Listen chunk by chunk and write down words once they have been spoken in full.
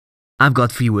I've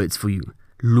got 3 words for you.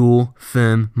 Law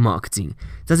firm marketing.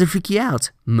 Does it freak you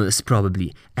out? Most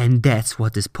probably. And that's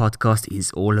what this podcast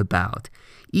is all about.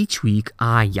 Each week,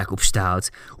 I, Jacob Stout,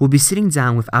 will be sitting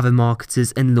down with other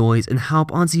marketers and lawyers and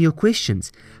help answer your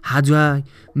questions. How do I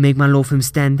make my law firm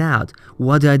stand out?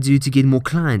 What do I do to get more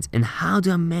clients? And how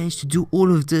do I manage to do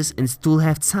all of this and still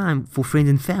have time for friends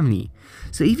and family?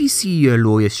 So if you see you're a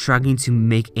lawyer struggling to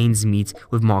make ends meet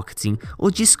with marketing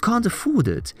or just can't afford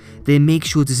it, then make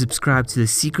sure to subscribe to the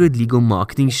Secret Legal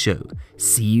Marketing Show.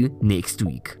 See you next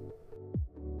week.